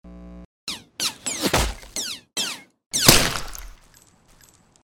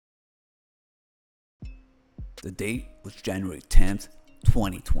The date was January 10th,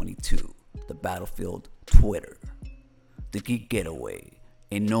 2022. The battlefield, Twitter. The Geek Getaway,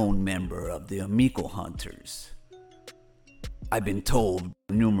 a known member of the Amico Hunters. I've been told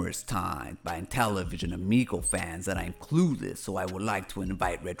numerous times by television Amico fans that I'm clueless, so I would like to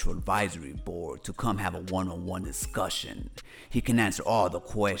invite Retro Advisory Board to come have a one-on-one discussion. He can answer all the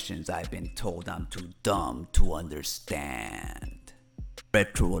questions I've been told I'm too dumb to understand.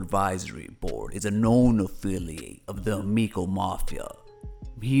 Retro Advisory Board is a known affiliate of the Amico Mafia.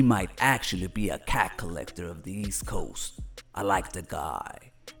 He might actually be a cat collector of the East Coast. I like the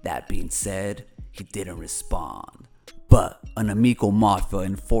guy. That being said, he didn't respond. But an Amico Mafia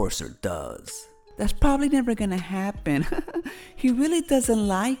enforcer does. That's probably never gonna happen. He really doesn't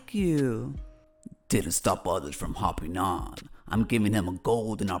like you. Didn't stop others from hopping on. I'm giving him a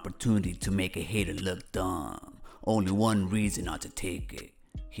golden opportunity to make a hater look dumb. Only one reason not to take it.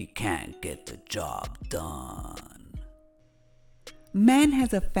 He can't get the job done. Man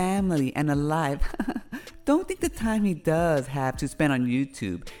has a family and a life. Don't think the time he does have to spend on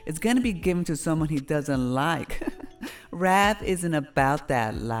YouTube is gonna be given to someone he doesn't like. Rap isn't about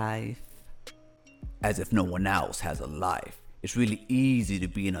that life. As if no one else has a life. It's really easy to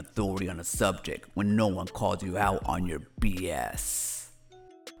be an authority on a subject when no one calls you out on your BS.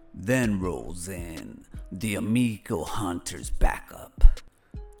 Then rolls in the Amico Hunters backup.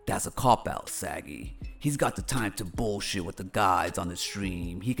 That's a cop-out, Saggy. He's got the time to bullshit with the guys on the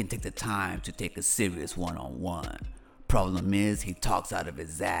stream. He can take the time to take a serious one-on-one. Problem is, he talks out of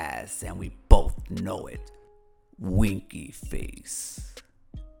his ass, and we both know it. Winky face.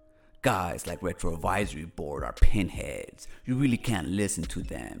 Guys like Retro Advisory Board are pinheads. You really can't listen to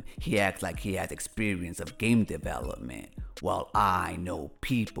them. He acts like he has experience of game development, while I know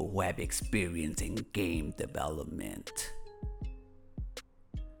people who have experience in game development.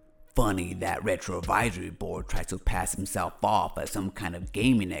 Funny that Retro Advisory Board tries to pass himself off as some kind of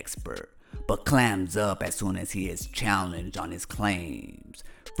gaming expert, but clams up as soon as he is challenged on his claims.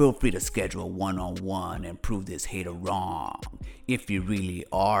 Feel free to schedule a one-on-one and prove this hater wrong, if you really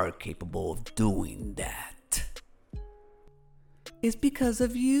are capable of doing that. It's because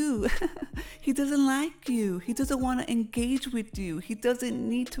of you. He doesn't like you. He doesn't want to engage with you. He doesn't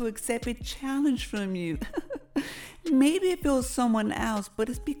need to accept a challenge from you. Maybe if it was someone else, but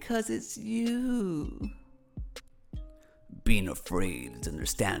it's because it's you. Being afraid is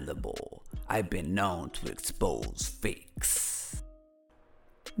understandable. I've been known to expose fakes.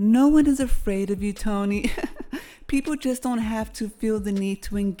 No one is afraid of you, Tony. People just don't have to feel the need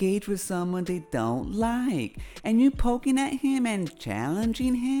to engage with someone they don't like. And you poking at him and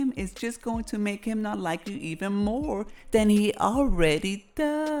challenging him is just going to make him not like you even more than he already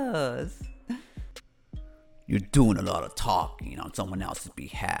does. You're doing a lot of talking on someone else's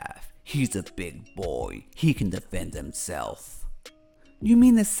behalf. He's a big boy. He can defend himself. You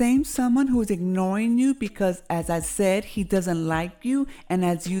mean the same someone who is ignoring you because, as I said, he doesn't like you, and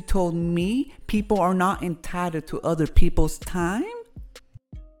as you told me, people are not entitled to other people's time?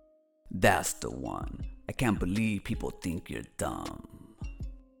 That's the one. I can't believe people think you're dumb.